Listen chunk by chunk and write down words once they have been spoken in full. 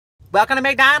Welcome to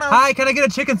McDonald's. Hi, can I get a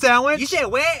chicken sandwich? You said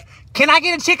what? Can I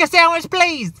get a chicken sandwich,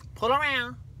 please? Pull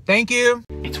around. Thank you.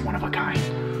 It's one of a kind.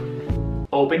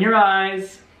 Open your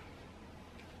eyes.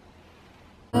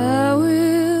 I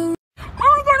will.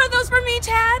 Oh, one of those for me,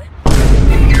 Chad.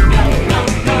 And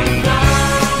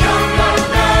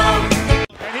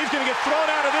he's going to get thrown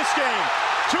out of this game.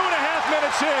 2.5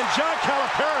 minutes in, John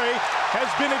Calipari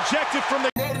has been ejected from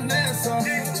the...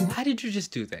 How did you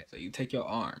just do that? So you take your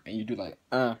arm and you do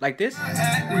like this?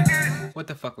 What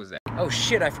the fuck was that? Oh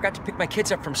shit, I forgot to pick my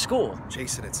kids up from school.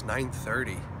 Jason, it's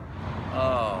 9:30.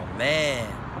 Oh man.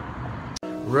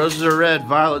 Roses are red,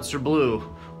 violets are blue.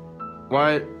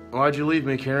 Why'd you leave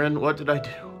me, Karen? What did I do?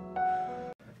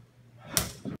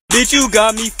 Bitch, you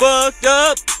got me fucked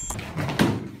up.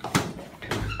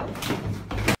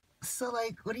 So,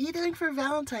 what are you doing for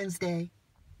Valentine's Day?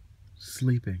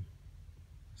 Sleeping.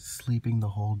 Sleeping the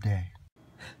whole day.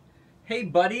 Hey,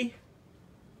 buddy.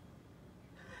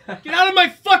 Get out of my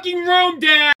fucking room,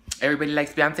 Dad! Everybody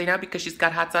likes Beyonce now because she's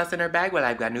got hot sauce in her bag? Well,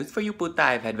 I've got news for you, puta.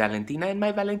 I've had Valentina and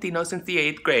my Valentino since the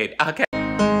 8th grade. Okay.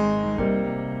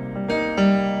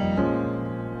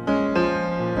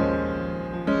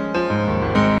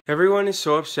 Everyone is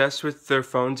so obsessed with their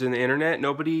phones and the internet,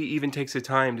 nobody even takes the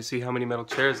time to see how many metal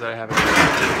chairs that I have.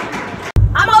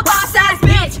 I'm a boss ass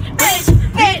bitch, bitch,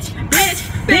 bitch, bitch,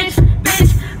 bitch,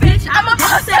 bitch, bitch. I'm a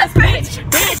boss ass bitch,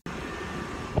 bitch.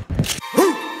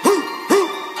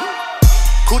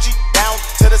 Gucci down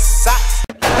to the socks.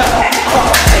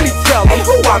 Let me tell them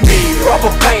who I mean.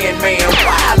 Rubber band man,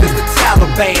 wild as the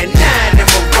Taliban. 9 in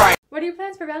my brain. What are your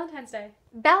plans for Valentine's Day?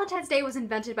 Valentine's Day was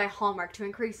invented by Hallmark to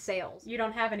increase sales. You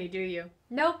don't have any, do you?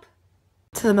 Nope.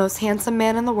 To the most handsome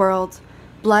man in the world,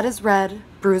 blood is red,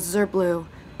 bruises are blue.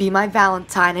 Be my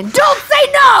Valentine and don't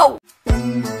say no!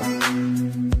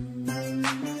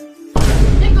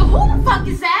 Nigga, who the fuck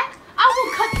is that? I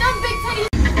will cut them big titties.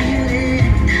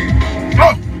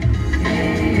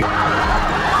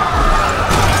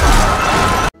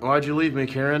 Why'd you leave me,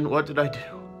 Karen? What did I do?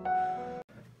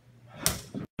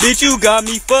 Bitch, you got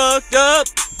me fucked up.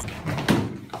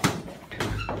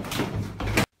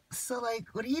 So,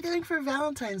 what are you doing for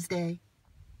Valentine's Day?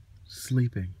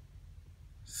 Sleeping.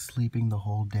 Sleeping the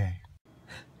whole day.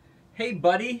 Hey,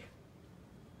 buddy.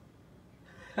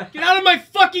 Get out of my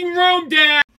fucking room,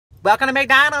 Dad! Welcome to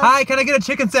McDonald's. Hi, can I get a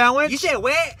chicken sandwich? You said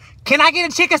what? Can I get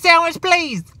a chicken sandwich,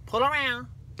 please? Pull around.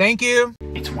 Thank you.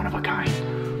 It's one of a kind.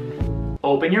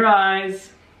 Open your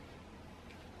eyes.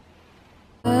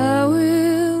 I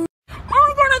will.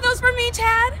 Oh, one of those for me,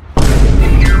 Chad. And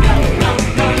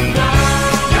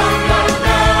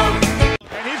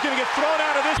he's going to get thrown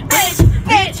out of this... Bitch,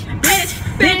 bitch, bitch,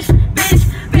 bitch, bitch,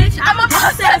 bitch. I'm a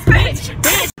boss ass bitch,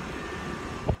 bitch.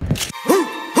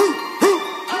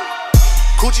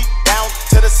 Gucci down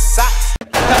to the socks.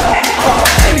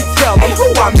 Let me tell them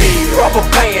who I mean. Rubber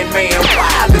band man,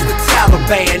 wild as the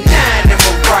Taliban. 9 in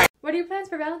my brain. What are your plans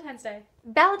for Valentine's Day?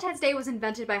 Valentine's Day was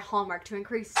invented by Hallmark to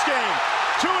increase Game.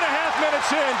 2.5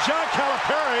 minutes in, John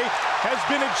Calipari has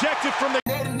been ejected from the...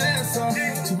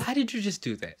 How did you just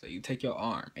do that? So you take your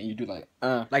arm and you do like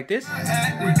this?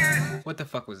 What the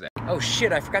fuck was that? Oh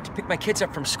shit, I forgot to pick my kids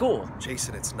up from school.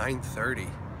 Jason, it's 9:30.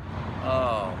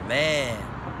 Oh man.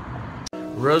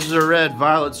 Roses are red,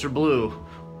 violets are blue.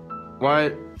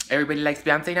 Everybody likes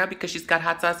Beyonce now because she's got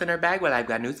hot sauce in her bag? Well, I've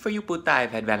got news for you, puta.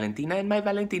 I've had Valentina and my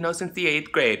Valentino since the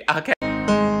 8th grade. Okay.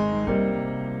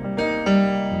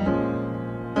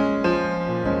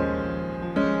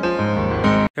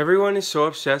 Everyone is so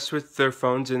obsessed with their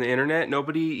phones and the internet,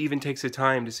 nobody even takes the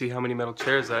time to see how many metal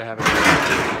chairs that I have.